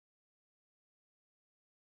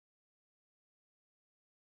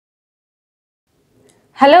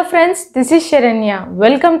Hello friends, this is Sharanya.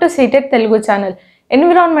 Welcome to Ctet Telugu channel.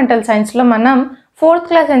 Environmental science lo manam 4th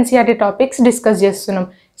class NCERT topics discuss chestunnam.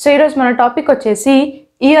 So ee roju mana topic vachesi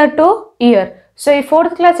year to year. So ee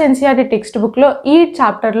 4th class NCERT textbook lo ee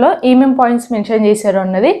chapter lo em points mention chesaru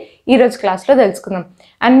annadi ee roju class lo telusukundam.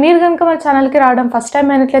 And meer ganaka mana channel ki raadam first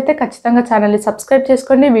time ayinatlaithe kachithanga channel ni subscribe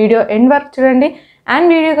cheskondi, video end work chudandi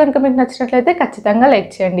and video ganaka meeku nachinatlaithe kachithanga like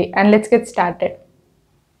cheyandi. And let's get started.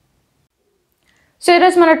 So here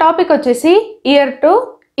is my topic vachesi year to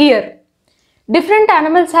year. Different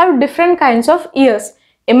animals have different kinds of ears.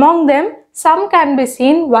 Among them, some can be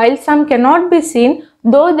seen while some cannot be seen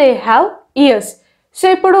though they have ears.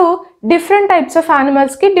 So ipudu different types of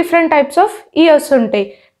animals ki different types of ears untayi.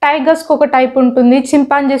 Tigers ko oka type untundi,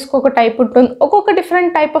 chimpanzees ko oka type untundi. Okoka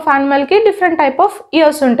different type of animal ki different type of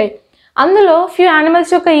ears untayi. అందులో few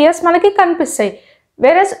animals యొక్క ears మనకి కనిపిస్తాయి.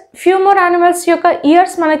 Whereas few more animals యొక్క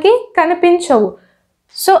ears మనకి కనిపించవు.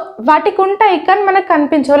 So వాటికి ఉంటాయి కానీ మనకు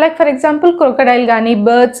కనిపించవు. లైక్ ఫర్ ఎగ్జాంపుల్ క్రొకడైల్ కానీ,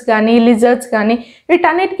 బర్డ్స్ కానీ, లిజర్డ్స్ కానీ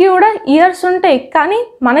వీటన్నిటికీ కూడా ఇయర్స్ ఉంటాయి కానీ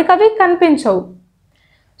మనకు అవి కనిపించవు.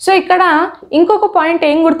 సో ఇక్కడ ఇంకొక పాయింట్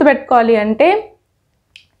ఏం గుర్తుపెట్టుకోవాలి అంటే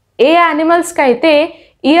ఏ యానిమల్స్కి అయితే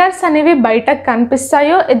ఇయర్స్ అనేవి బయటకు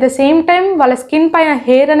కనిపిస్తాయో ఎట్ ద సేమ్ టైం వాళ్ళ స్కిన్ పైన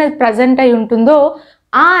హెయిర్ అనేది ప్రజెంట్ అయి ఉంటుందో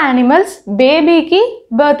ఆ యానిమల్స్ బేబీకి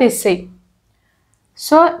బర్త్ ఇస్తాయి.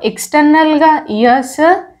 సో ఎక్స్టర్నల్గా ఇయర్స్,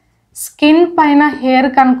 స్కిన్ పైన హెయిర్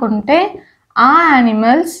కనుకుంటే ఆ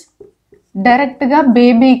యానిమల్స్ డైరెక్ట్గా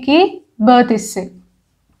బేబీకి బర్త్ ఇస్తాయి.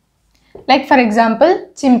 Like for example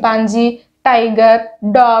chimpanzee, tiger,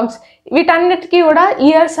 dogs వీటన్నిటికీ కూడా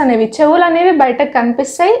ఇయర్స్ అనేవి, చెవులు అనేవి బయటకు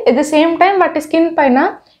కనిపిస్తాయి. ఎట్ ద సేమ్ టైం వాటి స్కిన్ పైన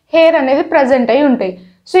హెయిర్ అనేది ప్రజెంట్ అయి ఉంటాయి.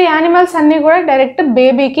 సో ఈ యానిమల్స్ అన్నీ కూడా డైరెక్ట్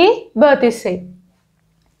బేబీకి బర్త్ ఇస్తాయి.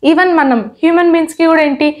 ఈవెన్ మనం హ్యూమన్ బీయింగ్స్కి కూడా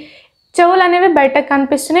ఏంటి, చెవులు అనేవి బయటకు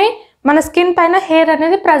కనిపిస్తున్నాయి, మన స్కిన్ పైన హెయిర్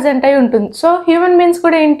అనేది ప్రజెంట్ అయి ఉంటుంది. సో హ్యూమన్ బీయింగ్స్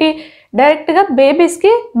కూడా ఏంటి డైరెక్ట్గా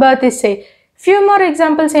బేబీస్కి బర్త్ ఇస్తాయి. ఫ్యూ మోర్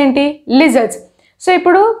ఎగ్జాంపుల్స్ ఏంటి, లిజర్డ్స్. సో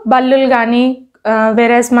ఇప్పుడు బల్లులు కానీ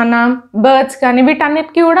వేరేస్ మన బర్డ్స్ కానీ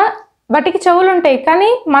వీటన్నిటికీ కూడా వాటికి చెవులు ఉంటాయి కానీ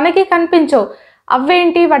మనకి కనిపించవు.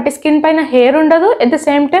 అవేంటి, వాటి స్కిన్ పైన హెయిర్ ఉండదు, ఎట్ ద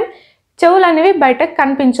సేమ్ టైం చెవులు అనేవి బయటకు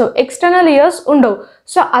కనిపించవు, ఎక్స్టర్నల్ ఇయర్స్ ఉండవు.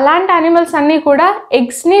 సో అలాంటి యానిమల్స్ అన్నీ కూడా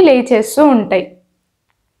ఎగ్స్ని లే చేస్తూ ఉంటాయి.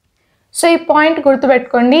 సో ఈ పాయింట్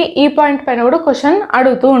గుర్తుపెట్టుకోండి, ఈ పాయింట్ పైన కూడా క్వశ్చన్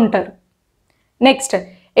అడుగుతూ ఉంటారు. Next,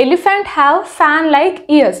 elephant have fan like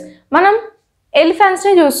years. మనం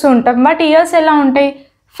ఎలిఫెంట్స్ని చూస్తూ ఉంటాం, వాటి ఇయర్స్ ఎలా ఉంటాయి,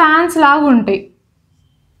 ఫ్యాన్స్ లాగా ఉంటాయి.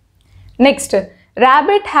 Next,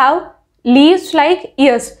 rabbit have leaves like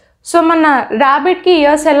years. So మన ర్యాబిట్కి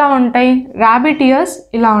ఇయర్స్ ఎలా ఉంటాయి, ర్యాబిట్ ఇయర్స్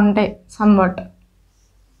ఇలా ఉంటాయి somewhat.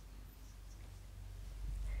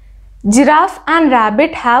 Giraffe and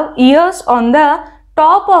rabbit have years on the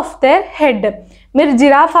top of their head. మీరు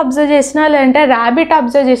జిరాఫ్ అబ్జర్వ్ చేసినా లేదంటే ర్యాబిట్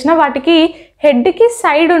అబ్జర్వ్ చేసినా వాటికి హెడ్కి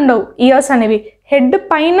సైడ్ ఉండవు ఇయర్స్ అనేవి, హెడ్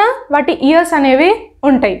పైన వాటి ఇయర్స్ అనేవి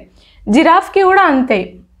ఉంటాయి. జిరాఫ్కి కూడా అంతే,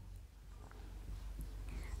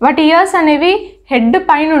 వాటి ఇయర్స్ అనేవి హెడ్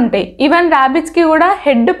పైన ఉంటాయి. ఈవెన్ ర్యాబిట్స్కి కూడా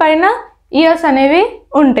హెడ్ పైన ఇయర్స్ అనేవి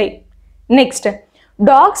ఉంటాయి. Next,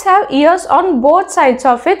 dogs have years on both sides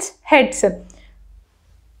of it's heads.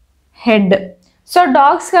 Head. So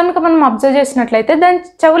dogs కనుక మనం అబ్జర్వ్ చేసినట్లయితే దాని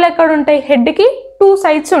చెవులు ఎక్కడ ఉంటాయి, హెడ్కి 2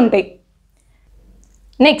 సైడ్స్ ఉంటాయి.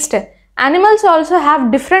 Next, animals also have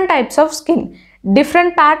different types of skin.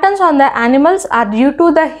 Different patterns on the animals are due to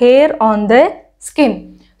the hair on the skin.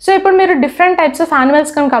 So ఇప్పుడు మీరు డిఫరెంట్ టైప్స్ ఆఫ్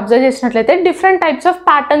యానిమల్స్ కనుక అబ్జర్వ్ చేసినట్లయితే డిఫరెంట్ టైప్స్ ఆఫ్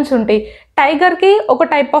ప్యాటర్న్స్ ఉంటాయి. టైగర్కి ఒక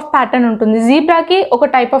type of pattern ఉంటుంది, జీబ్రాకి ఒక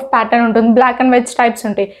type of pattern ఉంటుంది, black and white stripes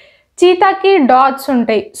ఉంటాయి, చీతాకి డాట్స్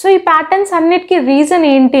ఉంటాయి. సో ఈ ప్యాటర్న్స్ అన్నిటికీ రీజన్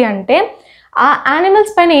ఏంటి అంటే ఆ యానిమల్స్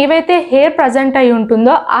పైన ఏవైతే హెయిర్ ప్రజెంట్ అయి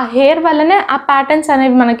ఉంటుందో ఆ హెయిర్ వల్లనే ఆ ప్యాటర్న్స్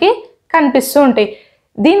అనేవి మనకి కనిపిస్తూ ఉంటాయి.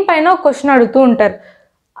 దీనిపైన ఒక క్వశ్చన్ అడుగుతూ ఉంటారు,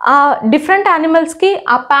 ఆ డిఫరెంట్ యానిమల్స్కి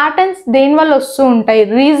ఆ ప్యాటర్న్స్ దేనివల్ల వస్తూ ఉంటాయి,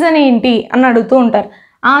 రీజన్ ఏంటి అని అడుగుతూ ఉంటారు.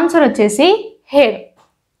 ఆన్సర్ వచ్చేసి హెయిర్.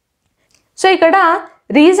 సో ఇక్కడ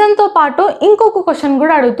రీజన్తో పాటు ఇంకొక క్వశ్చన్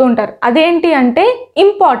కూడా అడుగుతూ ఉంటారు, అదేంటి అంటే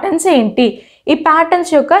ఇంపార్టెన్స్ ఏంటి, ఈ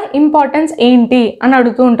ప్యాటర్న్స్ యొక్క ఇంపార్టెన్స్ ఏంటి అని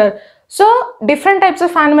అడుగుతూ ఉంటారు. So different types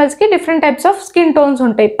of యానిమల్స్కి different types of skin tones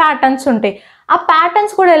ఉంటాయి, ప్యాటర్న్స్ ఉంటాయి. ఆ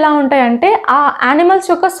ప్యాటర్న్స్ కూడా ఎలా ఉంటాయి అంటే ఆ యానిమల్స్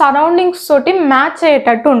యొక్క సరౌండింగ్స్ తోటి మ్యాచ్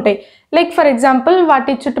అయ్యేటట్టు ఉంటాయి. లైక్ ఫర్ ఎగ్జాంపుల్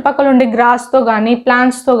వాటి చుట్టుపక్కల ఉండే గ్రాస్తో కానీ,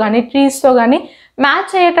 ప్లాంట్స్తో కానీ, ట్రీస్తో కానీ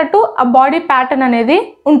మ్యాచ్ అయ్యేటట్టు ఆ బాడీ ప్యాటర్న్ అనేది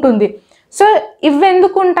ఉంటుంది. సో ఇవి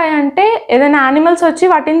ఎందుకు ఉంటాయంటే ఏదైనా యానిమల్స్ వచ్చి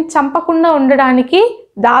వాటిని చంపకుండా ఉండడానికి,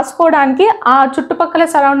 దాచుకోవడానికి ఆ చుట్టుపక్కల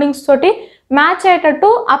సరౌండింగ్స్ తోటి మ్యాచ్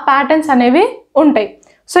అయ్యేటట్టు ఆ ప్యాటర్న్స్ అనేవి ఉంటాయి.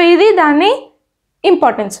 సో ఇది దాని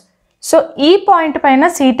ఇంపార్టెన్స్. సో ఈ పాయింట్ పైన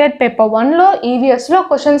సీటెడ్ పేపర్ 1లో EVSలో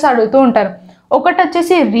క్వశ్చన్స్ అడుగుతూ ఉంటారు. ఒకటి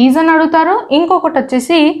వచ్చేసి రీజన్ అడుగుతారు, ఇంకొకటి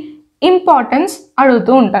వచ్చేసి ఇంపార్టెన్స్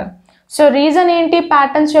అడుగుతూ ఉంటారు. సో రీజన్ ఏంటి,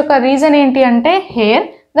 ప్యాటర్న్స్ యొక్క రీజన్ ఏంటి అంటే హెయిర్,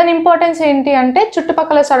 దాని ఇంపార్టెన్స్ ఏంటి అంటే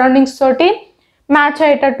చుట్టుపక్కల సరౌండింగ్స్ తోటి మ్యాచ్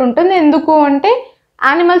అయ్యేటట్టు ఉంటుంది. ఎందుకు అంటే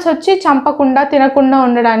యానిమల్స్ వచ్చి చంపకుండా తినకుండా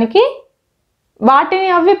ఉండడానికి, వాటిని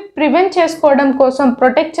అవి ప్రివెంట్ చేసుకోవడం కోసం,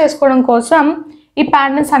 ప్రొటెక్ట్ చేసుకోవడం కోసం ఈ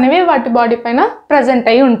ప్యాటర్న్స్ అనేవి వాటి బాడీ పైన ప్రజెంట్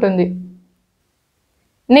అయి ఉంటుంది.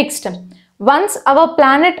 Next, once our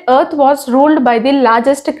planet earth was ruled by the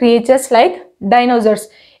largest creatures like dinosaurs.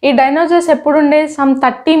 ఈ డైనోసార్స్ ఎప్పుడు ఉండేవి? సమ్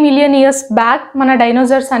 30 మిలియన్ ఇయర్స్ బ్యాక్ మన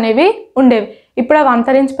డైనోసార్స్ అనేవి ఉండేవి. ఇప్పుడు అవి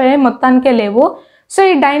అంతరించిపోయి మొత్తానికే లేవు. సో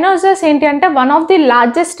ఈ డైనోసార్స్ ఏంటి అంటే వన్ ఆఫ్ ది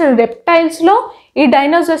లార్జెస్ట్ రెప్టైల్స్లో ఈ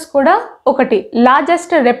డైనోసార్స్ కూడా ఒకటి.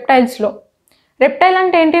 లార్జెస్ట్ రెప్టైల్స్లో, రెప్టైల్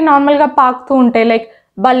అంటే ఏంటి, నార్మల్గా పాకుతూ ఉంటాయి, లైక్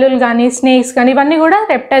బల్లులు కానీ స్నేక్స్ కానీ, ఇవన్నీ కూడా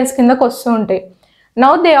రెప్టైల్స్ కిందకు వస్తూ ఉంటాయి.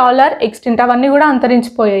 Now they all are extinct, అవన్నీ కూడా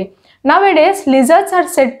అంతరించిపోయాయి. Nowadays, lizards are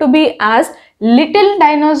said to be as little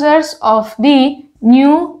dinosaurs of the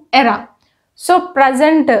new era. So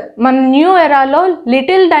present మన న్యూ ఎరాలో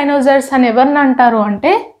లిటిల్ డైనోసార్స్ అని ఎవరిని అంటారు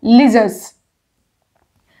అంటే లిజర్డ్స్.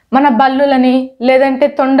 మన బల్లులని లేదంటే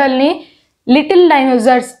తొండల్ని లిటిల్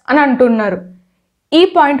డైనోసార్స్ అని అంటున్నారు. ఈ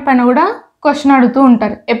పాయింట్ పైన కూడా క్వశ్చన్ అడుగుతూ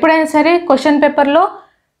ఉంటారు. ఎప్పుడైనా సరే క్వశ్చన్ పేపర్లో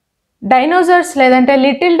డైనోసార్స్ లేదంటే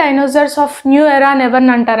little dinosaurs of new era అని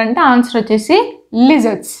ఎవరిని అంటారంటే ఆన్సర్ వచ్చేసి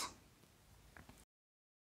lizards.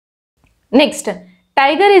 Next,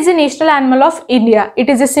 tiger is a national animal of India. It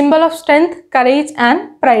is a symbol of strength, courage and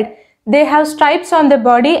pride. They have stripes on their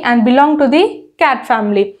body and belong to the cat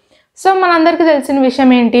family. So మనందరికీ తెలిసిన విషయం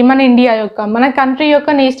ఏంటి, మన India యొక్క, మన country యొక్క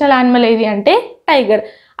national animal ఏది అంటే టైగర్.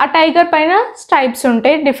 ఆ టైగర్ పైన స్ట్రైప్స్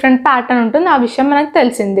ఉంటాయి, డిఫరెంట్ ప్యాటర్న్ ఉంటుంది, ఆ విషయం మనకు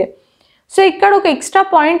తెలిసిందే. సో ఇక్కడ ఒక ఎక్స్ట్రా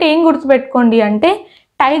పాయింట్ ఏం గుర్తుపెట్టుకోండి అంటే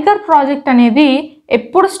టైగర్ ప్రాజెక్ట్ అనేది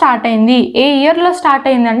ఎప్పుడు స్టార్ట్ అయింది, ఏ ఇయర్లో స్టార్ట్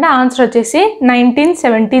అయిందంటే ఆన్సర్ వచ్చేసి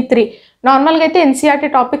 1973. నార్మల్గా అయితే ఎన్సీఆర్టీ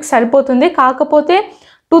టాపిక్ సరిపోతుంది, కాకపోతే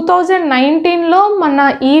 2019లో మన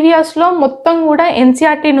ఈవీఎస్లో మొత్తం కూడా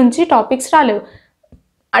ఎన్సీఆర్టీ నుంచి టాపిక్స్ రాలేవు,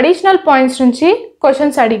 అడిషనల్ పాయింట్స్ నుంచి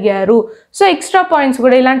క్వశ్చన్స్ అడిగారు. సో ఎక్స్ట్రా పాయింట్స్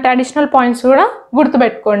కూడా, ఇలాంటి అడిషనల్ పాయింట్స్ కూడా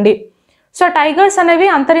గుర్తుపెట్టుకోండి. సో టైగర్స్ అనేవి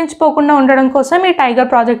అంతరించిపోకుండా ఉండడం కోసం ఈ టైగర్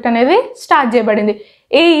ప్రాజెక్ట్ అనేది స్టార్ట్ చేయబడింది.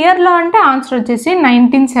 ఏ ఇయర్లో అంటే ఆన్సర్ వచ్చేసి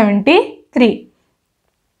 1973.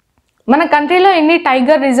 మన కంట్రీలో ఎన్ని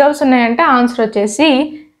టైగర్ రిజర్వ్స్ ఉన్నాయంటే ఆన్సర్ వచ్చేసి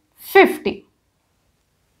 50.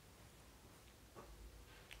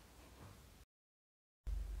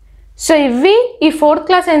 సో ఇవి ఈ 4th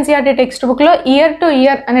క్లాస్ ఎన్సీఆర్టీ టెక్స్ట్ బుక్లో ఇయర్ టు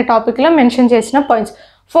ఇయర్ అనే టాపిక్లో మెన్షన్ చేసిన పాయింట్స్.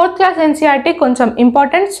 4th క్లాస్ ఎన్సీఆర్టీ కొంచెం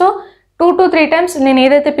ఇంపార్టెంట్. సో 2 to 3 times నేను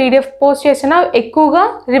ఏదైతే పీడిఎఫ్ పోస్ట్ చేసినా ఎక్కువగా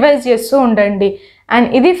రివైజ్ చేస్తూ ఉండండి. అండ్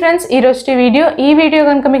ఇది ఫ్రెండ్స్ ఈరోజు వీడియో. ఈ వీడియో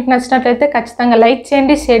కనుక మీకు నచ్చినట్లయితే ఖచ్చితంగా లైక్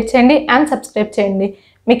చేయండి, షేర్ చేయండి అండ్ సబ్స్క్రైబ్ చేయండి.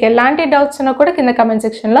 మీకు ఎలాంటి డౌట్స్ ఉన్నా కూడా కింద కమెంట్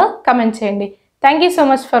సెక్షన్లో కమెంట్ చేయండి. Thank you so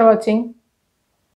much for watching.